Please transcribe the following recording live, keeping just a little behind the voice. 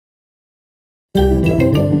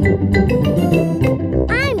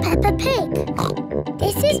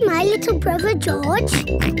little brother George.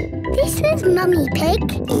 This is Mummy Pig.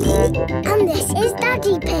 And this is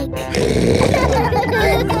Daddy Pig.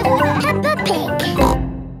 Peppa Pig.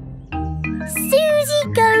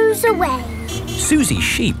 Suzy goes away. Suzy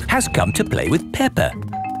Sheep has come to play with Peppa.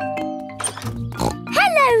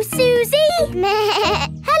 Hello, Suzy.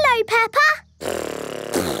 Hello, Peppa.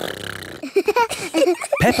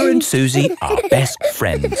 Peppa and Suzy are best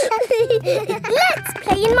friends. Let's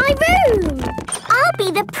play in my room. I'll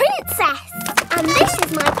be the princess. And this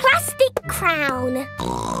is my plastic crown.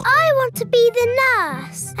 I want to be the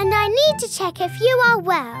nurse. And I need to check if you are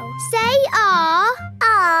well. Say ah.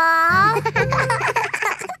 Ah.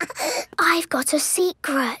 I've got a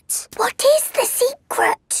secret. What is the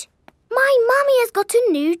secret? My mummy has got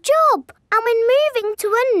a new job. And we're moving to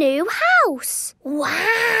a new house.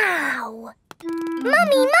 Wow!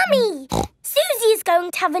 Mummy! Suzy is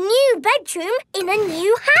going to have a new bedroom in a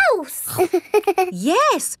new house.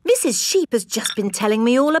 Yes, Mrs. Sheep has just been telling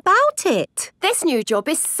me all about it. This new job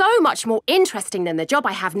is so much more interesting than the job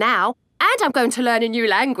I have now. And I'm going to learn a new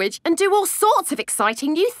language and do all sorts of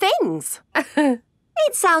exciting new things. It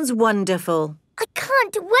sounds wonderful. I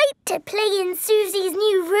can't wait to play in Suzy's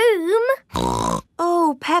new room.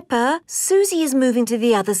 Oh, Peppa, Suzy is moving to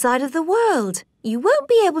the other side of the world. You won't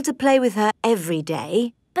be able to play with her every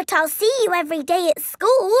day. But I'll see you every day at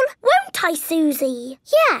school, won't I, Suzy?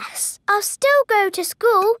 Yes, I'll still go to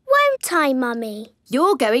school, won't I, Mummy?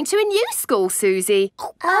 You're going to a new school, Suzy.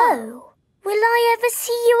 Oh, will I ever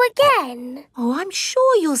see you again? Oh, I'm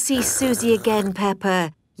sure you'll see Suzy again,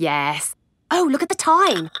 Peppa. Yes. Oh, look at the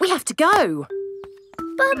time. We have to go.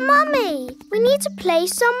 But, Mummy, we need to play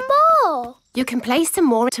some more. You can play some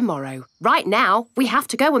more tomorrow. Right now, we have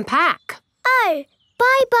to go and pack. Oh,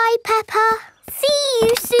 bye-bye, Peppa. See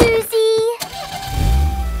you, Suzy.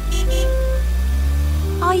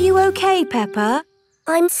 Are you okay, Peppa?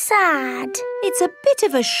 I'm sad. It's a bit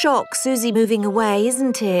of a shock, Suzy moving away,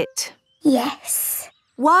 isn't it? Yes.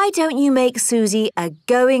 Why don't you make Suzy a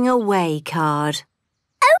going away card?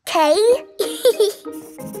 OK.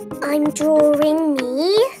 I'm drawing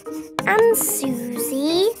me and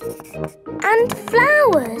Suzy and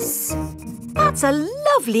flowers. That's a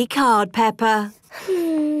lovely card, Peppa.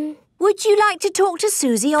 Would you like to talk to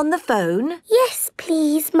Suzy on the phone? Yes,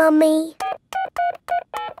 please, Mummy.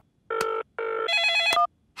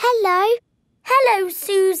 Hello. Hello,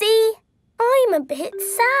 Suzy. I'm a bit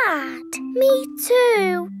sad. Me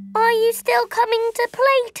too. Are you still coming to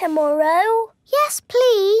play tomorrow? Yes,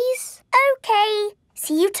 please. OK.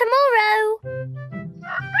 See you tomorrow.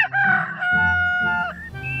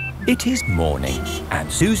 It is morning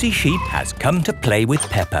and Suzy Sheep has come to play with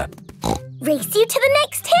Peppa. Race you to the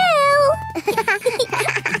next hill.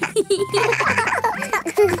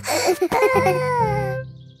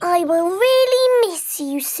 I will really miss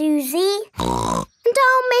you, Suzy. And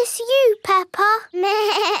I'll miss you, Peppa.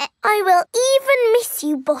 I will even miss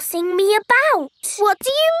you bossing me about. What do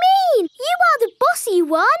you mean? You are the bossy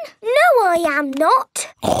one. No, I am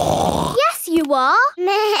not. Yes, you are.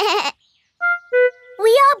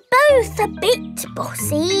 We are both a bit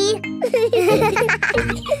bossy.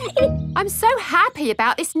 I'm so happy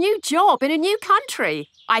about this new job in a new country.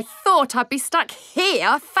 I thought I'd be stuck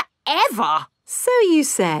here forever. So you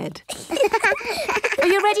said. Are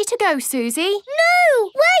you ready to go, Suzy?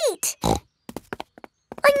 No, wait!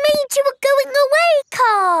 I made you a going away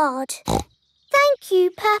card. Thank you,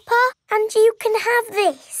 Peppa. And you can have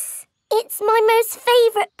this. It's my most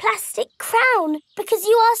favourite plastic crown because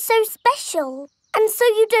you are so special. And so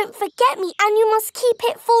you don't forget me and you must keep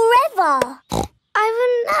it forever. I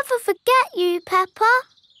will never forget you, Peppa.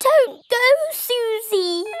 Don't go,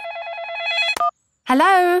 Suzy.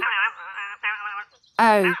 Hello?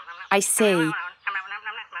 Oh, I see.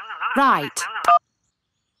 Right.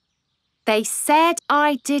 They said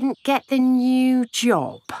I didn't get the new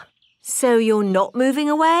job. So you're not moving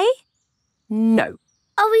away? No.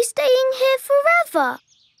 Are we staying here forever?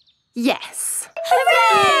 Yes.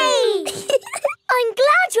 Hooray! I'm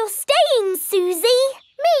glad you're staying, Suzy.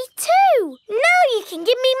 Me too. Now you can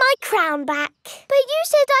give me my crown back. But you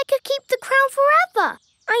said I could keep the crown forever.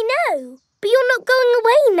 I know, but you're not going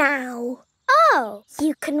away now. Oh,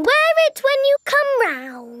 you can wear it when you come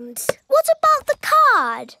round. What about the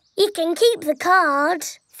card? You can keep the card.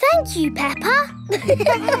 Thank you, Peppa.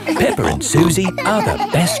 Peppa and Suzy are the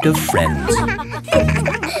best of friends.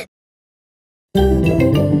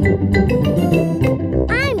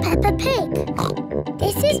 I'm Peppa Pig.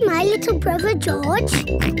 This is my little brother George.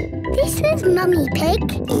 This is Mummy Pig.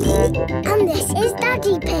 And this is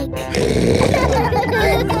Daddy Pig.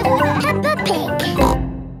 Peppa Pig.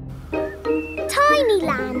 Tiny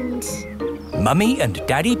Land. Mummy and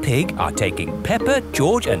Daddy Pig are taking Peppa,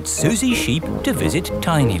 George and Suzy Sheep to visit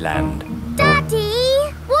Tinyland.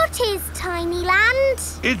 Daddy, what is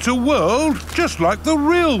Tinyland? It's a world just like the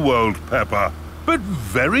real world, Peppa, but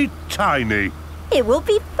very tiny. It will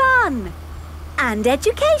be fun and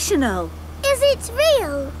educational. Is it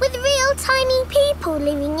real, with real tiny people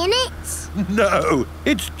living in it? No,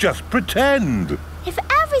 it's just pretend. If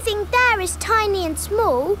everything there is tiny and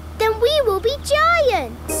small, then we will be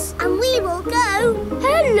giants. And we will go,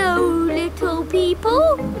 hello, little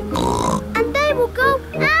people. And they will go,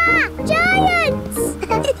 ah, giants!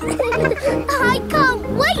 I can't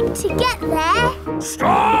wait to get there.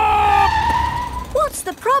 Stop! What's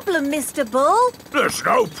the problem, Mr. Bull? There's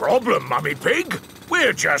no problem, Mummy Pig.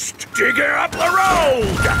 We're just digging up the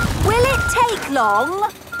road. Will it take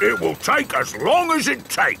long? It will take as long as it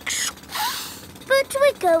takes. But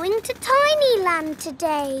we're going to Tinyland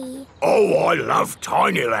today. Oh, I love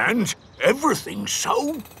Tinyland. Everything's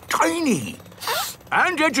so tiny.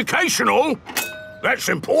 And educational. That's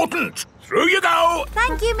important. Through you go.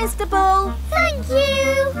 Thank you, Mr. Bull. Thank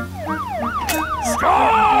you.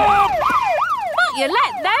 Stop! But you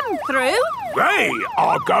let them through. They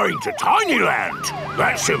are going to Tinyland.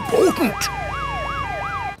 That's important.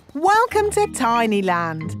 Welcome to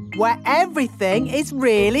Tinyland, where everything is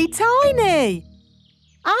really tiny.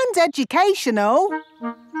 And educational.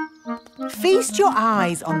 Feast your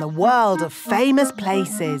eyes on the world of famous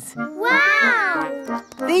places. Wow!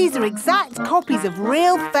 These are exact copies of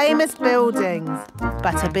real famous buildings,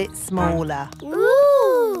 but a bit smaller.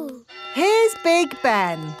 Ooh! Here's Big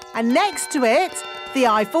Ben, and next to it, the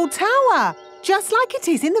Eiffel Tower, just like it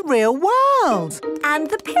is in the real world. And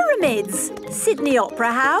the pyramids, Sydney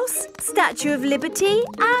Opera House, Statue of Liberty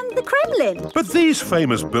and the Kremlin. But these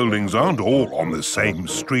famous buildings aren't all on the same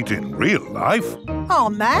street in real life.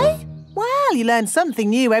 Aren't they? Well, you learn something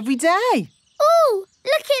new every day. Ooh,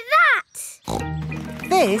 look at that!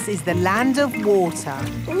 This is the land of water.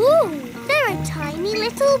 Ooh, there are tiny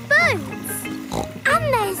little boats.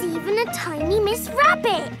 And there's even a tiny Miss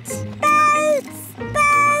Rabbit. Boats!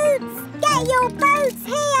 Boats! Get your boats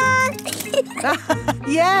here!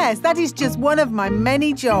 Yes, that is just one of my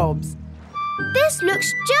many jobs. This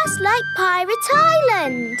looks just like Pirate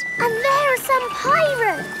Island. And there are some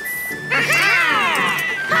pirates.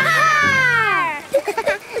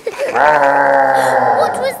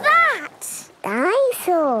 What was that?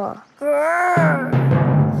 Dinosaur.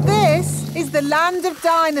 This is the land of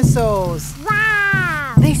dinosaurs.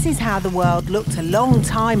 Wow! This is how the world looked a long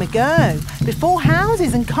time ago, before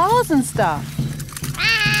houses and cars and stuff.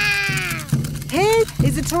 Here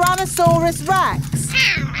is a Tyrannosaurus Rex.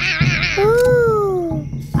 Ooh!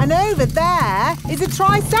 And over there is a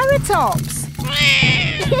Triceratops.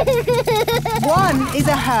 One is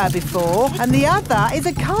a herbivore and the other is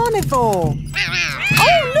a carnivore.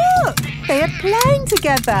 Oh, look! They are playing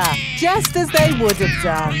together, just as they would have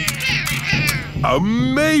done.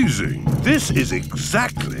 Amazing! This is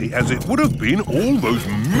exactly as it would have been all those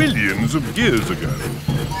millions of years ago.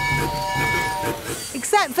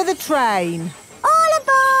 Except for the train. All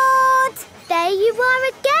aboard! There you are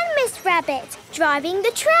again, Miss Rabbit, driving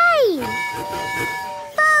the train.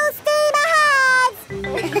 Full steam ahead!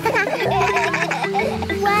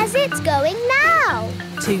 Where's it going now?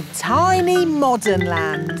 To tiny modern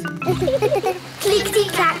land.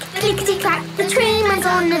 Clickety-clack, clickety-clack, the train runs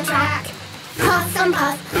on the track. Puff and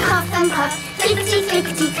puff,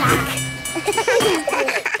 clickety-clickety-clack.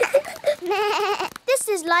 This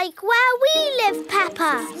is like where we live,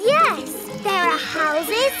 Peppa. Yes, there are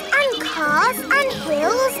houses and cars and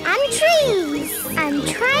hills and trees and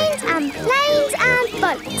trains and planes and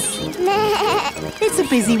boats. It's a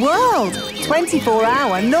busy world.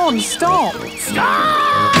 24-hour non-stop.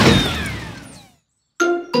 Stop!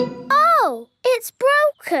 Oh, it's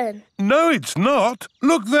broken. No, it's not.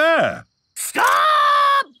 Look there.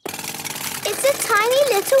 Stop! It's a tiny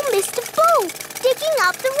little Mr. Bull digging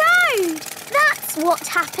up the road. That's what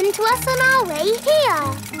happened to us on our way here.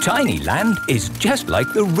 Tinyland is just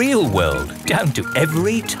like the real world, down to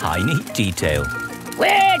every tiny detail.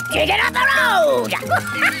 We're digging up the road!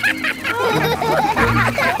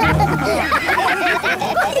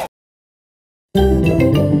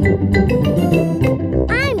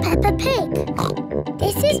 I'm Peppa Pig.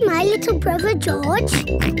 This is my little brother George.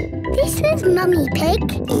 This is Mummy Pig.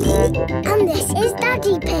 And this is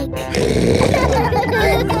Daddy Pig.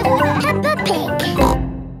 Peppa Pig.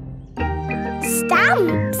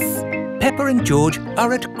 Stamps. Peppa and George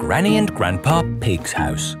are at Granny and Grandpa Pig's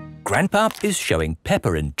house. Grandpa is showing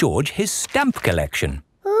Peppa and George his stamp collection.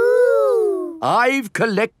 Ooh. I've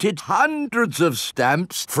collected hundreds of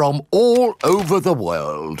stamps from all over the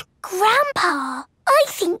world. Grandpa, I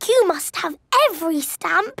think you must have every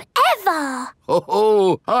stamp ever.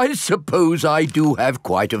 Oh, I suppose I do have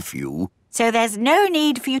quite a few. So there's no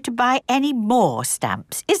need for you to buy any more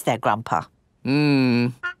stamps, is there, Grandpa?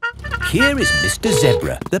 Here is Mr.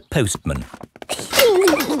 Zebra, the postman.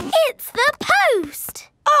 It's the post.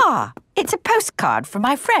 Ah, it's a postcard from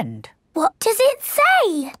my friend. What does it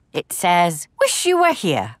say? It says, "Wish you were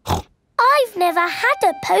here." I've never had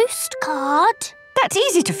a postcard. That's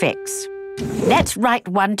easy to fix. Let's write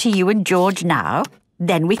one to you and George now.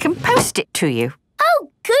 Then we can post it to you.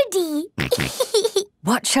 Oh, goody.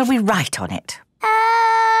 What shall we write on it?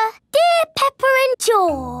 Dear Peppa and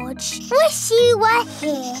George, wish you were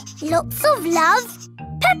here. Lots of love,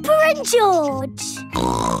 Peppa and George.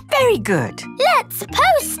 Very good. Let's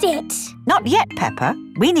post it. Not yet, Peppa.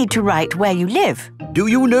 We need to write where you live. Do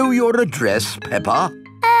you know your address, Peppa?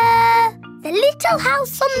 The little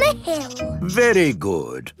house on the hill. Very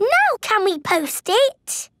good. Now can we post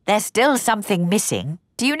it? There's still something missing.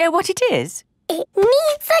 Do you know what it is? It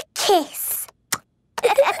needs a kiss.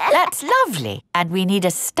 That's lovely. And we need a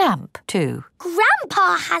stamp too.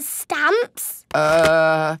 Grandpa has stamps.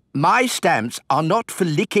 My stamps are not for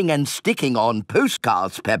licking and sticking on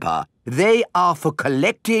postcards, Peppa. They are for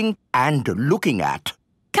collecting and looking at.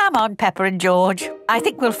 Come on, Peppa and George. I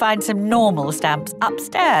think we'll find some normal stamps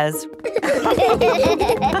upstairs.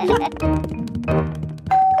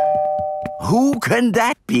 Who can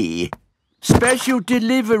that be? Special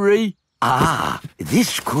delivery. Ah,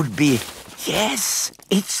 this could be... Yes,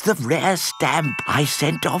 it's the rare stamp I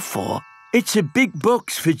sent off for. It's a big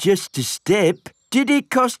box for just a step. Did it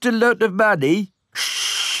cost a lot of money?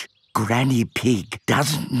 Shh! Granny Pig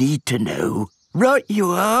doesn't need to know. Right you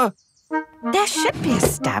are. There should be a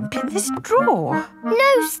stamp in this drawer.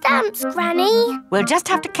 No stamps, Granny. We'll just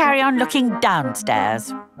have to carry on looking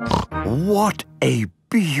downstairs. What a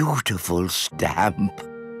beautiful stamp.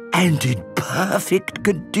 And in perfect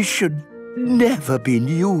condition. Never been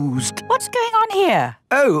used. What's going on here?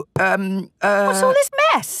 Oh, What's all this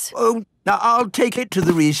mess? Oh, now I'll take it to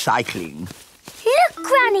the recycling. Look,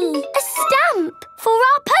 Granny, a stamp for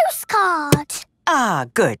our postcard. Ah,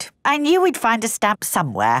 good. I knew we'd find a stamp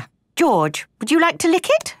somewhere. George, would you like to lick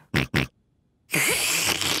it?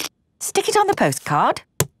 Stick it on the postcard.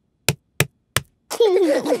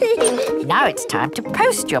 Now it's time to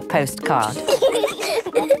post your postcard.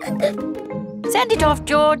 Send it off,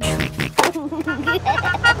 George.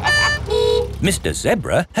 Mr.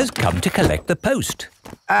 Zebra has come to collect the post.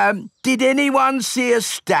 Did anyone see a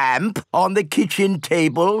stamp on the kitchen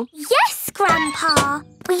table? Yes, Grandpa.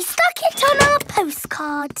 We stuck it on our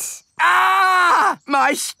postcard. Ah!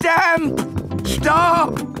 My stamp!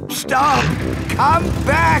 Stop! Stop! Come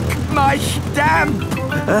back! My stamp!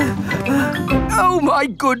 Oh, my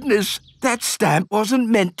goodness! That stamp wasn't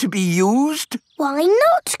meant to be used. Why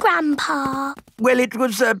not, Grandpa? Well, it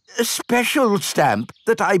was a special stamp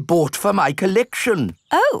that I bought for my collection.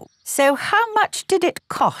 Oh, so how much did it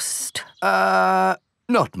cost?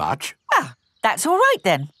 Not much. Ah, that's all right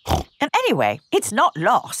then. And anyway, it's not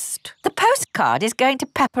lost. The postcard is going to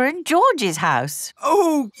Peppa and George's house.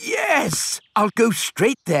 Oh, yes! I'll go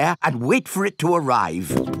straight there and wait for it to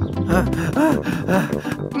arrive.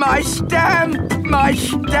 My stamp! My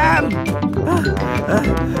stamp!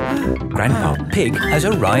 Grandpa Pig has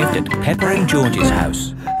arrived at Peppa and George's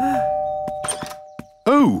house.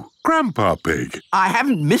 Oh, Grandpa Pig. I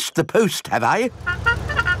haven't missed the post, have I?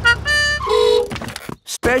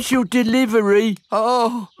 Special delivery.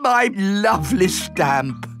 Oh, my lovely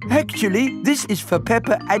stamp. Actually, this is for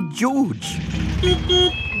Peppa and George.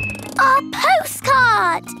 Our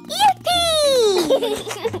postcard! Yippee!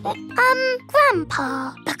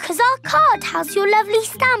 Grandpa, because our card has your lovely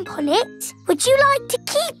stamp on it, would you like to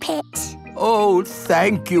keep it? Oh,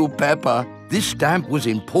 thank you, Peppa. This stamp was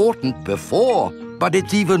important before, but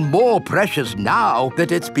it's even more precious now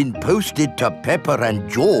that it's been posted to Peppa and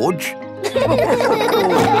George.